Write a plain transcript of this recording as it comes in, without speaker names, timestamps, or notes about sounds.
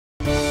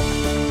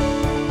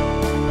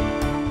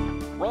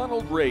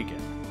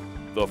Reagan,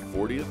 the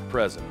 40th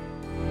president.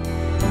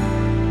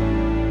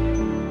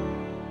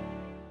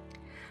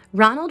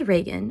 Ronald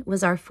Reagan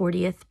was our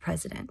 40th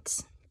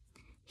president.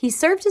 He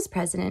served as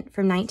president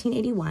from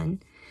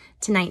 1981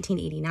 to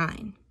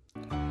 1989.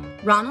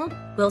 Ronald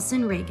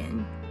Wilson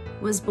Reagan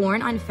was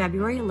born on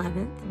February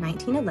 11,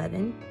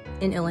 1911,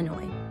 in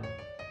Illinois.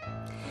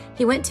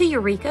 He went to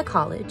Eureka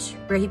College,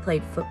 where he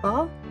played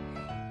football,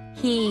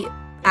 he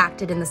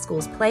acted in the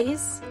school's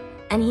plays,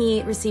 and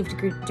he received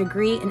a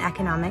degree in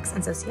economics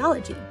and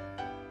sociology.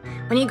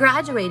 When he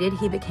graduated,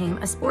 he became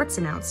a sports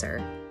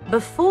announcer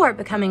before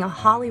becoming a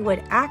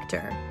Hollywood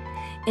actor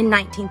in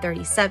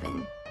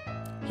 1937.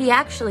 He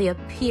actually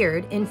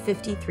appeared in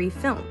 53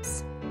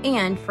 films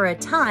and, for a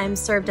time,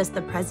 served as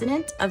the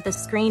president of the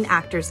Screen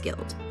Actors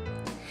Guild.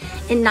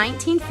 In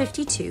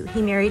 1952,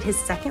 he married his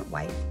second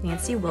wife,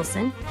 Nancy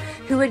Wilson,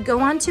 who would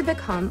go on to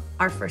become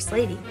our First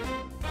Lady.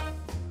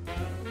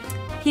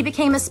 He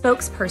became a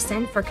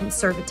spokesperson for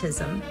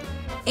conservatism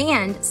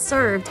and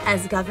served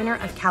as governor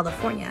of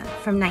California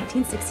from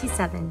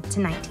 1967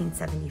 to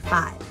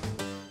 1975.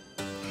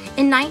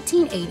 In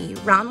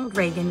 1980, Ronald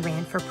Reagan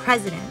ran for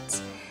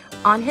president.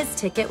 On his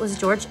ticket was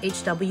George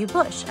H.W.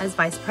 Bush as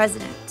vice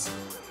president.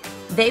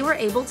 They were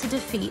able to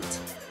defeat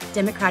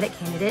Democratic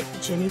candidate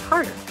Jimmy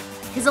Carter.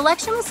 His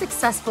election was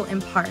successful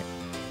in part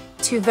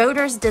to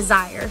voters'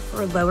 desire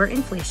for lower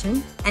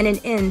inflation and an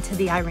end to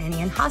the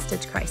Iranian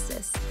hostage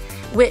crisis,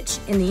 which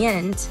in the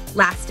end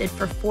lasted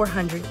for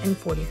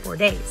 444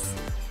 days.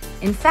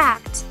 In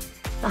fact,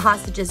 the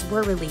hostages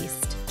were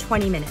released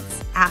 20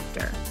 minutes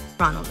after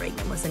Ronald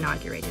Reagan was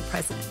inaugurated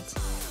president.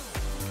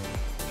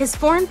 His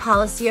foreign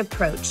policy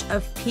approach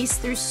of peace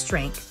through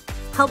strength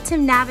helped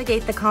him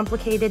navigate the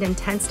complicated and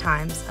tense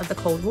times of the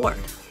Cold War.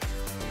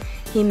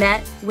 He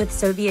met with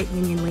Soviet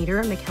Union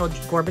leader Mikhail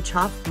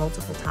Gorbachev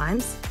multiple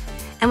times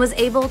and was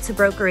able to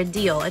broker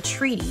a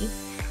treaty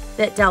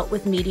that dealt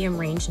with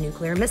medium-range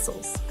nuclear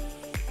missiles.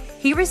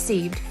 He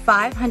received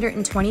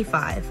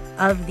 525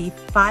 of the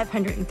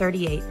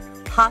 538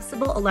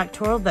 possible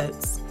electoral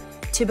votes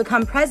to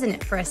become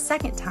president for a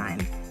second time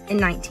in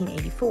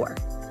 1984.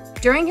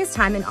 During his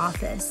time in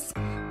office,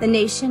 the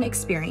nation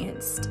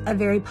experienced a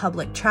very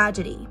public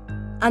tragedy.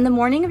 On the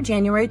morning of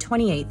January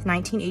 28,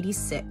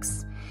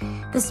 1986,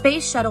 the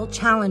Space Shuttle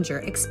Challenger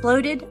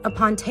exploded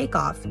upon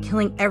takeoff,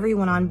 killing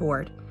everyone on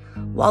board,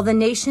 while the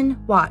nation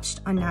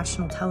watched on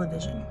national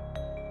television.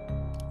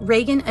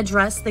 Reagan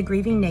addressed the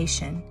grieving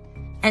nation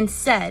and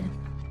said,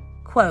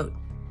 quote,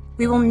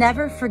 "We will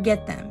never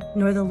forget them,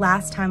 nor the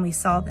last time we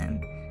saw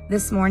them.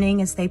 This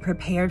morning, as they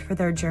prepared for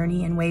their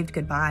journey and waved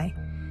goodbye,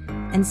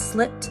 and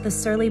slipped the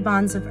surly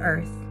bonds of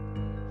earth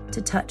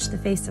to touch the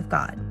face of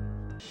God."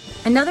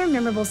 Another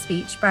memorable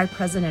speech by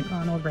President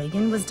Ronald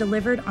Reagan was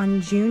delivered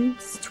on June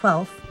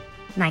 12,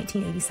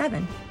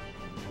 1987.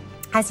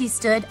 As he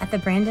stood at the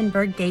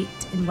Brandenburg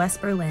Gate in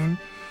West Berlin,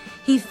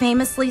 he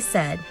famously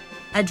said,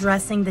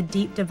 addressing the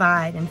deep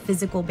divide and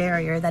physical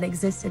barrier that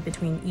existed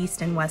between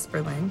East and West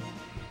Berlin,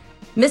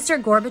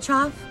 "Mr.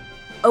 Gorbachev,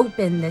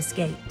 open this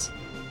gate.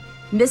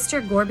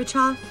 Mr.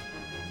 Gorbachev,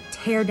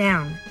 tear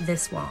down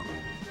this wall."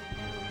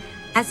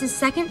 As his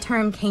second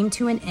term came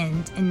to an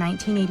end in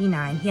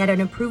 1989, he had an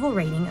approval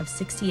rating of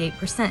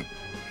 68%.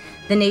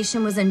 The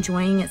nation was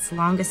enjoying its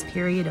longest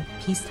period of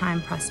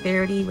peacetime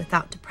prosperity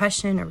without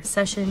depression or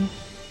recession.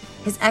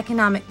 His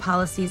economic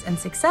policies and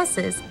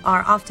successes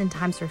are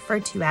oftentimes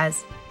referred to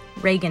as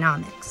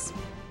Reaganomics.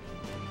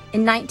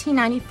 In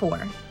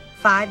 1994,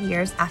 5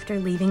 years after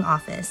leaving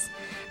office,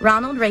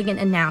 Ronald Reagan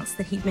announced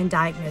that he'd been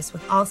diagnosed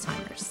with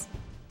Alzheimer's.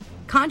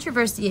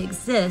 Controversy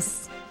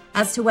exists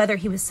as to whether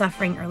he was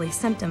suffering early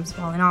symptoms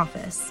while in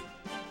office.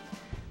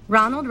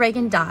 Ronald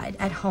Reagan died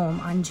at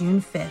home on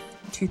June 5,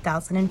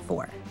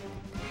 2004,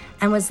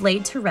 and was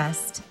laid to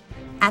rest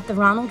at the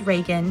Ronald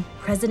Reagan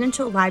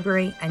Presidential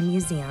Library and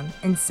Museum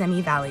in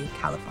Simi Valley,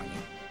 California.